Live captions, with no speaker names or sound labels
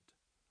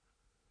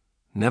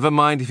Never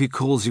mind if he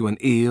calls you an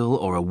eel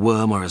or a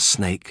worm or a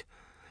snake.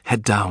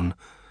 Head down.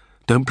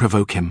 Don't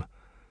provoke him.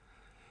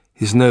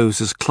 His nose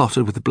is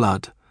clotted with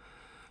blood,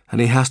 and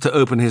he has to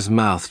open his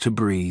mouth to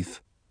breathe.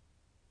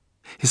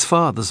 His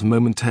father's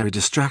momentary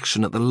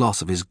distraction at the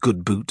loss of his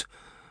good boot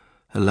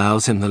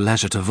allows him the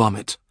leisure to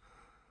vomit.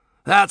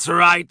 "That's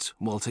right,"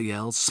 Walter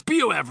yells.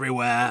 "Spew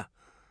everywhere."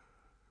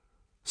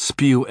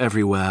 Spew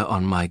everywhere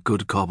on my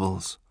good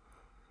cobbles.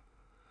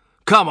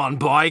 "Come on,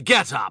 boy,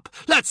 get up.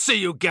 Let's see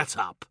you get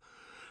up.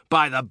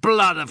 By the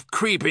blood of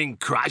creeping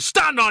Christ,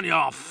 stand on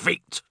your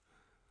feet."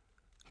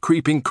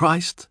 Creeping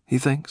Christ, he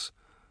thinks.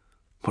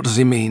 What does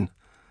he mean?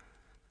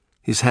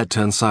 His head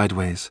turns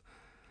sideways.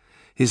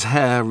 His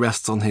hair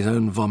rests on his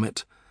own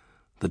vomit.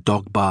 The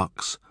dog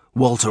barks,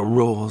 Walter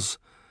roars,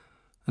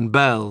 and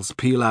bells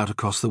peal out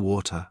across the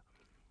water.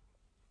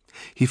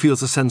 He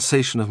feels a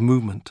sensation of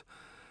movement,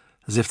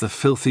 as if the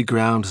filthy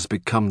ground has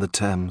become the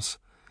Thames.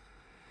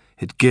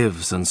 It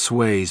gives and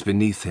sways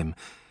beneath him.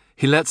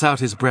 He lets out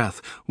his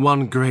breath,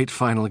 one great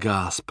final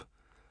gasp.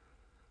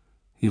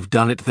 "You've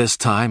done it this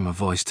time," a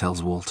voice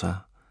tells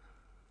Walter.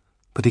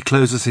 But he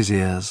closes his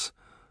ears,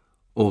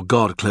 or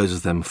God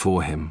closes them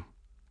for him.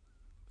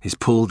 He's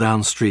pulled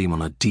downstream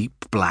on a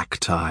deep black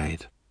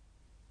tide.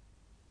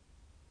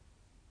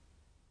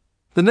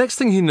 The next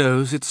thing he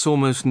knows, it's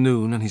almost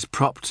noon, and he's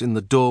propped in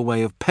the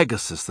doorway of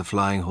Pegasus, the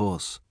flying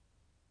horse.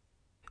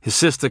 His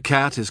sister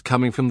Cat is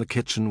coming from the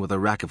kitchen with a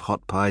rack of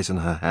hot pies in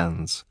her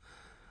hands.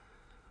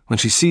 When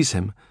she sees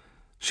him,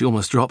 she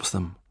almost drops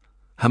them.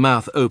 Her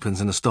mouth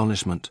opens in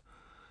astonishment.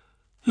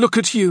 "Look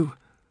at you!"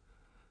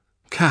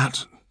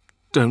 "Cat,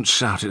 don't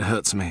shout, it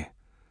hurts me."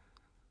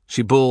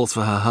 She bawls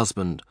for her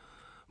husband.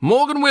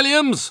 "Morgan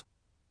Williams!"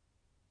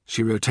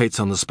 She rotates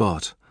on the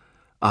spot,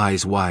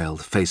 eyes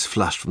wild, face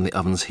flushed from the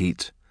oven's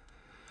heat.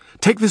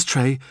 "Take this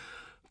tray.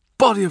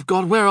 Body of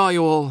God, where are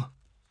you all?"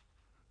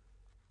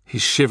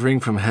 He's shivering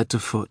from head to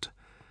foot,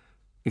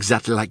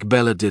 exactly like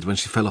Bella did when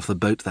she fell off the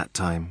boat that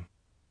time.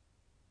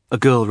 A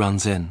girl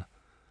runs in.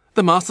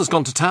 "The master's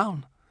gone to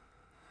town."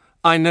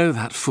 "I know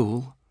that,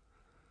 fool."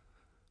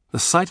 The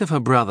sight of her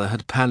brother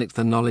had panicked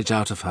the knowledge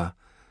out of her.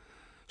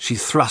 She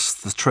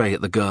thrusts the tray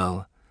at the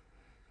girl.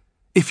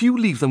 "If you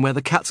leave them where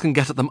the cats can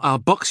get at them, I'll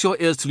box your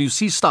ears till you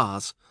see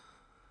stars."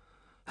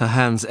 Her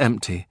hands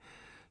empty,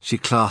 she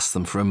clasps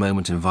them for a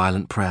moment in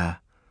violent prayer.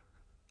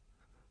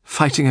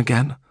 "Fighting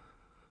again?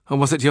 Or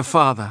was it your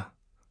father?"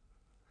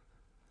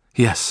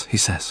 "Yes," he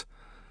says,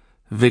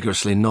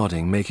 vigorously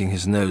nodding, making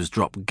his nose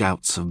drop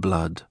gouts of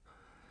blood.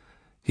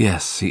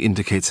 "Yes," he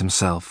indicates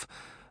himself,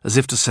 as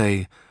if to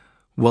say,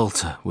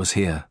 Walter was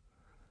here.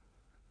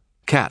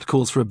 Cat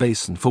calls for a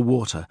basin, for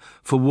water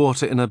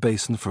in a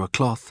basin, for a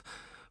cloth,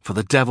 for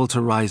the devil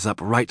to rise up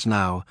right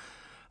now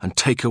and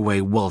take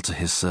away Walter,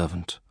 his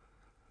servant.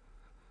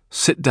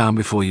 "Sit down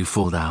before you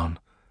fall down."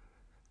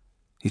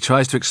 He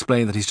tries to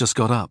explain that he's just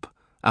got up,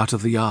 out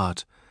of the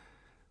yard.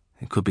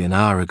 It could be an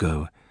hour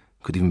ago,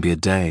 could even be a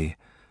day,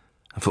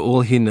 and for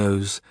all he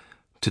knows,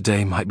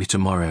 today might be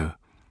tomorrow.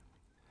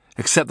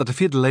 Except that if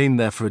he had lain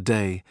there for a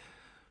day,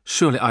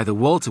 surely either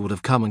Walter would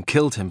have come and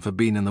killed him for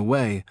being in the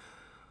way,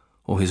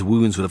 or his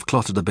wounds would have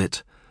clotted a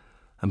bit,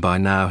 and by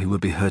now he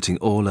would be hurting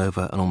all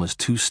over and almost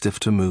too stiff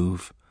to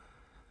move.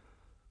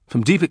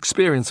 From deep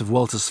experience of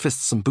Walter's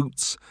fists and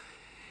boots,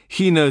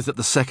 he knows that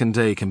the second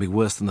day can be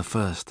worse than the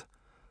first.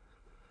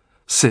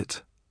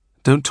 "Sit.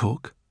 Don't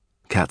talk,"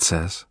 Cat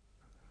says.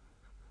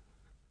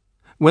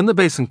 When the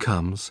basin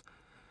comes,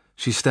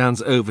 she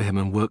stands over him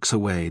and works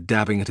away,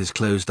 dabbing at his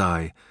closed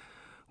eye,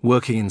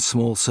 working in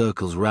small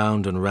circles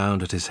round and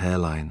round at his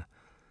hairline.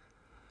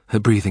 Her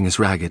breathing is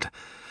ragged,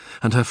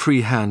 and her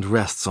free hand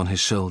rests on his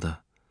shoulder.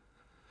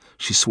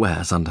 She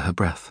swears under her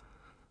breath.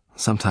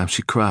 Sometimes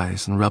she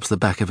cries and rubs the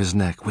back of his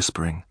neck,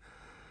 whispering,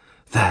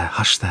 "There,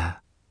 hush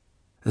there,"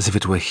 as if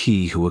it were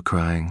he who were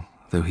crying,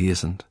 though he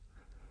isn't.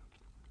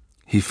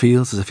 He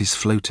feels as if he's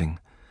floating,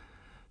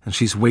 and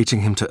she's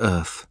weighting him to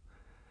earth.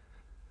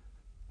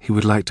 He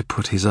would like to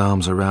put his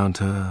arms around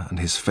her and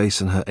his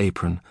face in her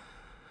apron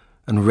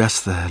and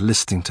rest there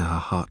listening to her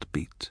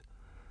heartbeat.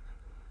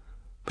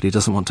 But he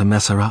doesn't want to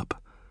mess her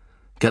up,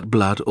 get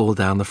blood all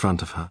down the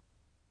front of her.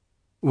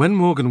 When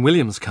Morgan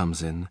Williams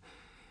comes in,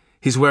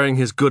 he's wearing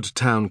his good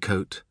town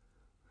coat.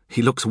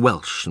 He looks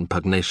Welsh and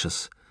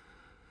pugnacious.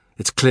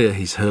 It's clear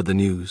he's heard the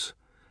news.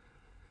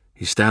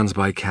 He stands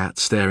by Cat,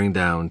 staring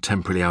down,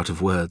 temporarily out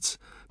of words,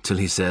 till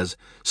he says,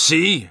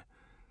 "See?"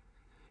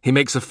 He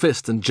makes a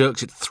fist and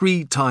jerks it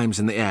 3 times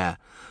in the air.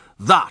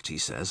 "That," he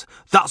says,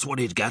 "that's what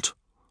he'd get.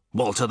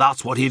 Walter,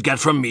 that's what he'd get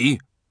from me."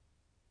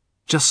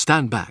 "Just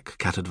stand back,"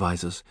 Cat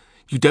advises.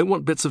 "You don't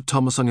want bits of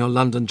Thomas on your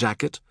London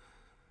jacket."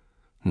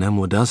 No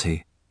more does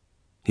he.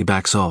 He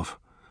backs off.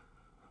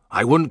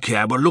 "I wouldn't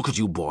care, but look at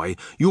you, boy.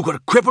 You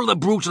could cripple the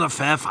brute in a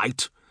fair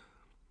fight."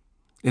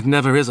 "It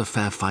never is a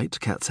fair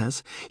fight," Cat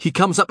says. "He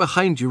comes up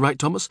behind you, right,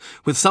 Thomas,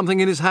 with something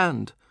in his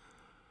hand."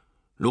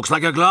 "Looks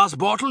like a glass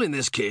bottle in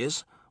this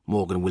case,"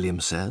 Morgan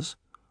Williams says.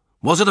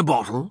 "Was it a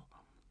bottle?"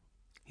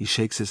 He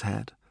shakes his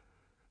head.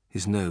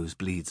 His nose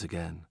bleeds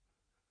again.